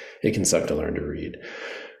like, it can suck to learn to read.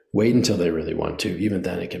 Wait until they really want to. Even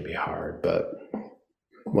then it can be hard, but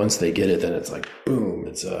once they get it, then it's like, boom,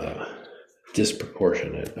 it's a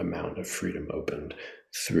disproportionate amount of freedom opened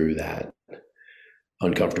through that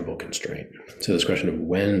uncomfortable constraint. So this question of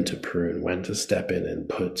when to prune, when to step in and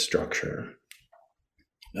put structure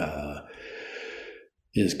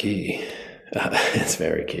is key. It's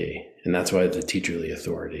very key. And that's why the teacherly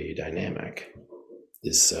authority dynamic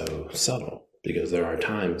is so subtle, because there are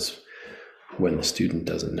times when the student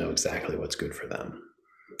doesn't know exactly what's good for them.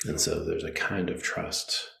 And so there's a kind of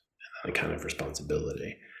trust and a kind of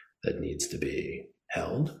responsibility that needs to be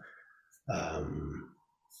held.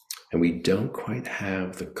 And we don't quite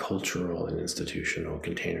have the cultural and institutional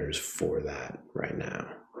containers for that right now.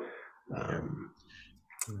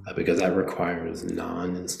 Because that requires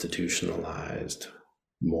non-institutionalized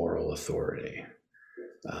moral authority,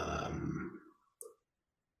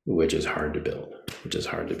 which is hard to build,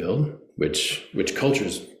 which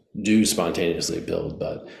cultures do spontaneously build,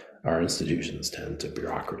 but our institutions tend to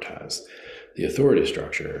bureaucratize the authority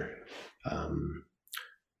structure.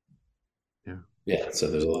 So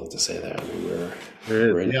there's a lot to say there. I mean,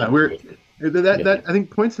 that I think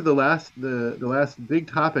points to the last big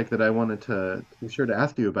topic that I wanted to be sure to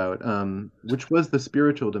ask you about, which was the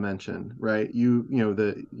spiritual dimension, right? You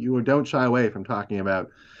don't shy away from talking about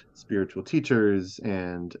spiritual teachers,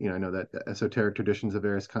 and I know that esoteric traditions of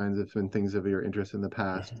various kinds have been things of your interest in the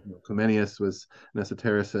past. Comenius was an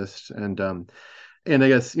esotericist, and I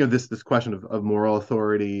guess this question of moral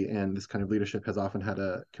authority and this kind of leadership has often had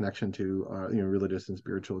a connection to religious and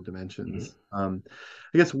spiritual dimensions. I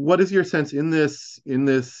guess, what is your sense in this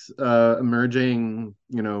emerging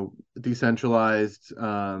decentralized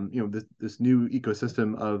this new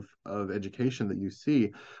ecosystem of education that you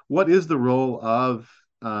see? What is the role of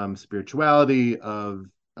spirituality, of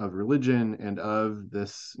religion, and of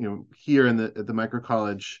this here at the micro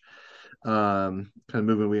college kind of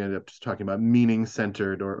movement? We ended up just talking about meaning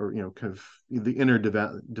centered or kind of the inner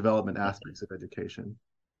development aspects of education.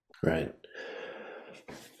 Right.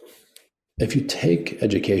 If you take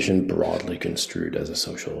education broadly construed as a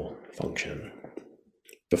social function,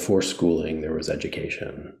 before schooling there was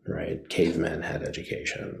education, right? Cavemen had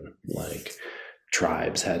education, like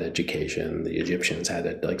tribes had education, the Egyptians had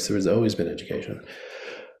it, like, so there's always been education.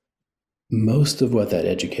 Most of what that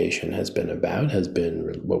education has been about has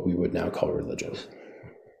been what we would now call religion.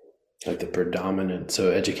 Like the predominant,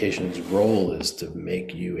 so education's role is to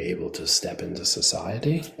make you able to step into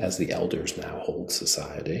society as the elders now hold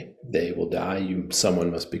society. They will die,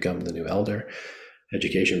 someone must become the new elder.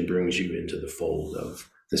 Education brings you into the fold of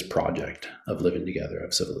this project of living together,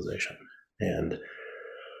 of civilization. And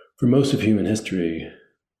for most of human history,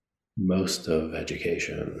 most of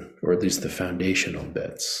education, or at least the foundational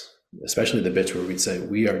bits, especially the bits where we'd say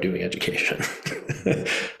we are doing education,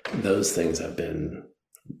 those things have been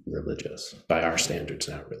religious, by our standards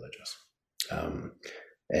now religious.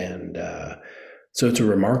 So it's a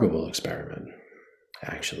remarkable experiment,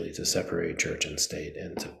 actually, to separate church and state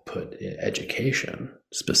and to put education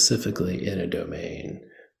specifically in a domain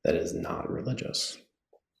that is not religious.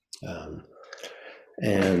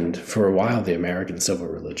 And for a while, the American civil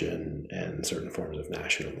religion and certain forms of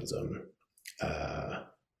nationalism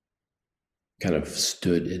kind of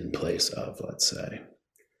stood in place of, let's say,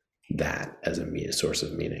 that as a source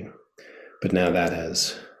of meaning. But now that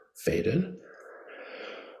has faded.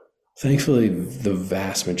 Thankfully, the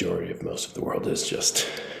vast majority of most of the world is just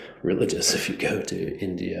religious. If you go to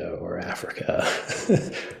India or Africa,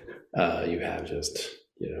 you have just,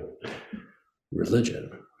 religion.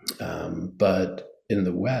 But in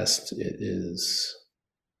the West, it is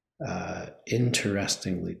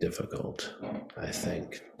interestingly difficult, I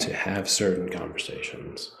think, to have certain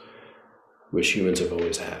conversations which humans have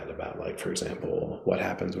always had about, like, for example, what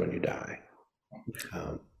happens when you die?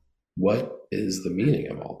 What is the meaning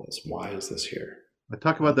of all this? Why is this here?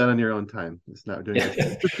 Talk about that on your own time. It's not doing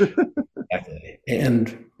it. Exactly.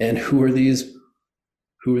 And who are these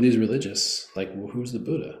religious? Like, who's the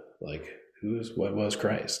Buddha? Like, what was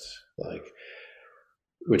Christ? Like,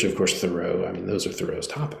 which of course those are Thoreau's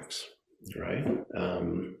topics, right?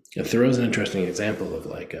 And Thoreau's an interesting example of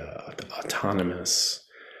like a autonomous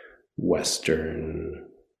Western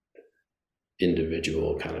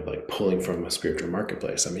individual kind of like pulling from a spiritual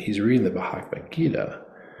marketplace. I mean, he's reading the Bhagavad Gita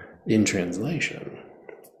in translation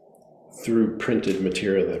through printed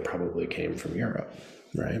material that probably came from Europe,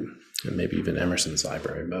 right? And maybe even Emerson's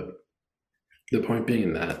library. But the point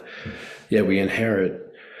being that, we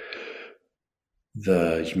inherit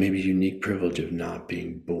the maybe unique privilege of not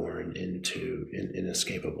being born into an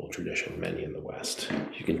inescapable tradition, many in the West.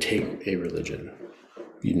 You can take a religion.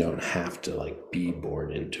 You don't have to like be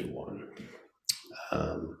born into one.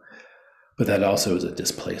 But that also is a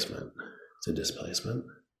displacement. It's a displacement.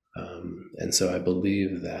 And so I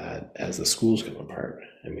believe that as the schools come apart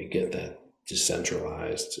and we get that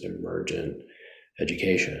decentralized, emergent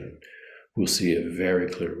education, we'll see a very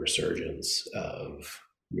clear resurgence of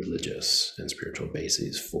religious and spiritual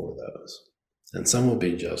bases for those. And some will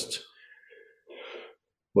be just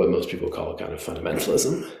what most people call kind of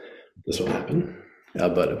fundamentalism. This will happen.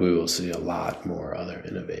 But we will see a lot more other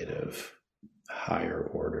innovative, higher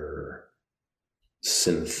order,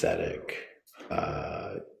 synthetic,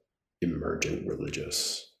 emergent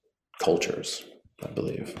religious cultures. I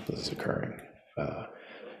believe this is occurring.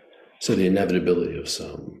 So the inevitability of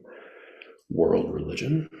some world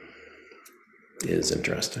religion is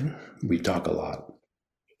interesting. We talk a lot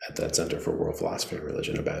at that Center for World Philosophy and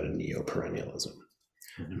Religion about a neo-perennialism.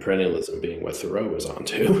 And perennialism being what Thoreau was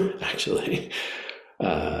onto, actually,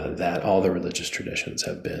 that all the religious traditions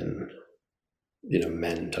have been,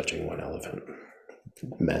 men touching one elephant.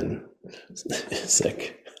 Men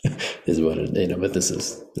sick is what it, but this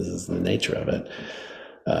is the nature of it.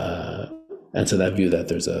 And so that view that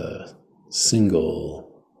there's a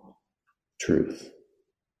single truth,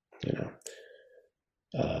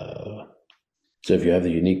 so if you have the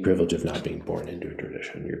unique privilege of not being born into a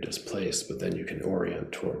tradition, you're displaced, but then you can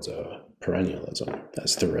orient towards a perennialism,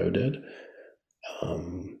 as Thoreau did.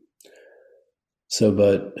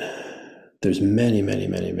 But there's many, many,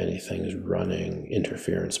 many, many things running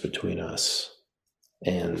interference between us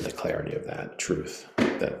and the clarity of that truth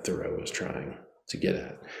that Thoreau was trying to get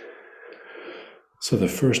at. So the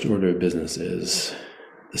first order of business is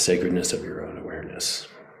the sacredness of your own awareness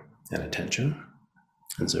and attention.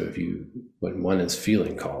 And so when one is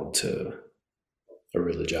feeling called to a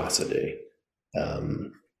religiosity,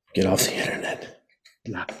 get off the internet.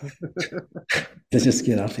 Just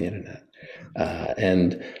get off the internet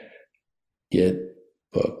and get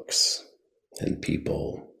books and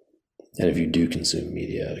people. And if you do consume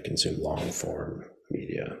media, consume long form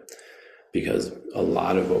media, because a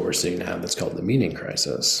lot of what we're seeing now that's called the meaning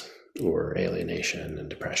crisis or alienation and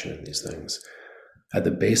depression and these things, at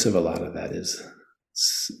the base of a lot of that is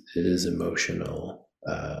emotional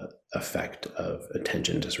effect of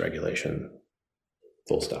attention dysregulation,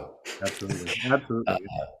 full stop. Absolutely.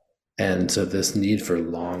 And so this need for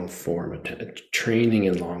long form training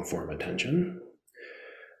in long form attention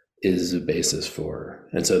is the basis for,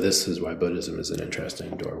 and so this is why Buddhism is an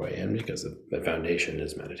interesting doorway in, because the foundation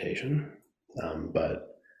is meditation. But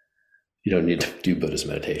you don't need to do Buddhist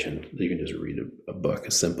meditation. You can just read a book,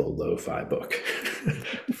 a simple lo-fi book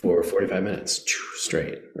for 45 minutes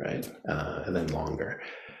straight, right? And then longer.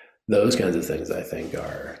 Those kinds of things, I think,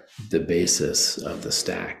 are the basis of the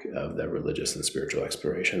stack of the religious and spiritual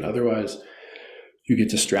exploration. Otherwise, you get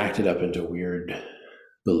distracted up into weird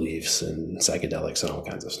beliefs and psychedelics and all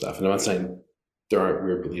kinds of stuff. And I'm not saying there aren't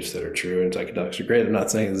weird beliefs that are true and psychedelics are great. I'm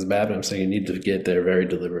not saying this is bad, but I'm saying you need to get there very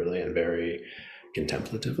deliberately and very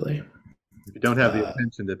contemplatively. If you don't have the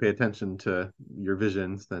attention to pay attention to your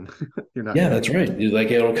visions, then you're not. Yeah, that's right.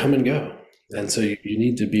 It'll come and go. And so you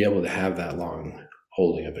need to be able to have that long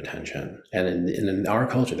holding of attention. And in our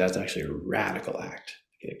culture, that's actually a radical act,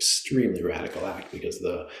 an extremely radical act, because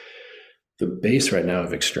the base right now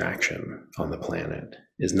of extraction on the planet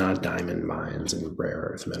is not diamond mines and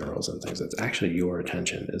rare earth minerals and things. It's actually your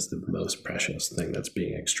attention is the most precious thing that's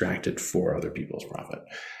being extracted for other people's profit.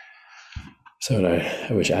 So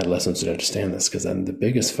I wish adolescents would understand this, because then the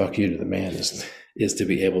biggest fuck you to the man is to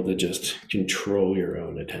be able to just control your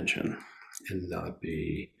own attention and not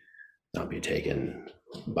be taken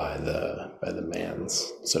by the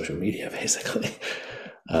man's social media, basically.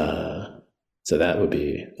 So that would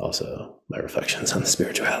be also my reflections on the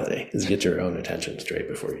spirituality, is get your own attention straight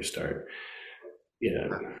before you start,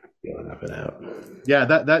 going up and out. Yeah,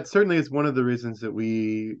 that certainly is one of the reasons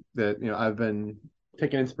that I've been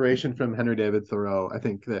taking inspiration from Henry David Thoreau. I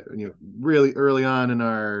think that, really early on in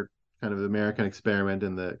our kind of American experiment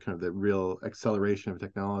and the kind of the real acceleration of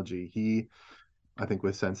technology, he, I think,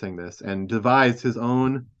 was sensing this and devised his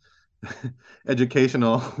own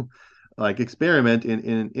educational experiment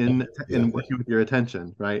in working with your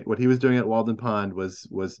attention, right? What he was doing at Walden Pond was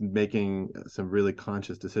making some really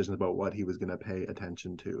conscious decisions about what he was going to pay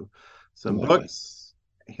attention to. Some books,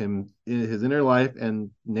 his inner life,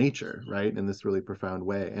 and nature, right? In this really profound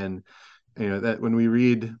way. And that when we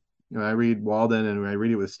read, I read Walden and when I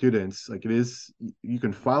read it with students, you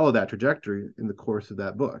can follow that trajectory in the course of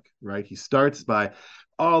that book, right? He starts by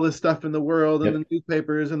all this stuff in the world and the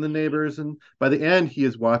newspapers and the neighbors, and by the end he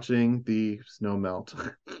is watching the snow melt.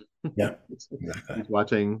 Yeah, exactly. He's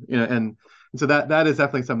watching, and so that is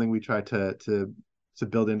definitely something we try to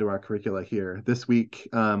build into our curricula here. This week,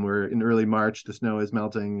 we're in early March, the snow is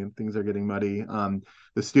melting and things are getting muddy.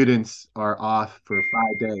 The students are off for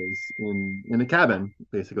 5 days in a cabin,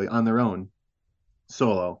 basically on their own,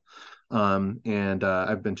 solo. And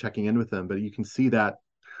I've been checking in with them, but you can see that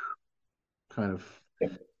kind of, you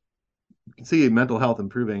can see mental health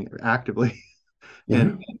improving actively.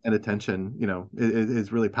 And attention,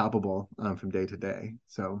 is really palpable from day to day.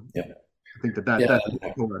 So I think that's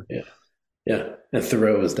Yeah. And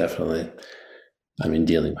Thoreau was definitely,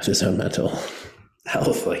 dealing with his own mental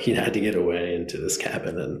health. Like, he had to get away into this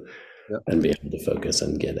cabin and be able to focus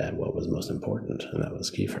and get at what was most important. And that was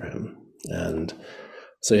key for him. And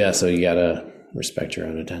so you got to respect your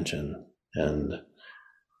own attention. And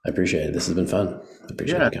I appreciate it. This has been fun. I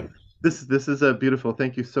appreciate it. This is a beautiful,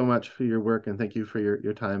 thank you so much for your work, and thank you for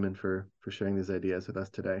your time and for sharing these ideas with us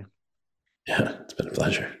today. Yeah, it's been a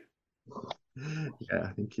pleasure.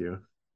 Yeah, thank you.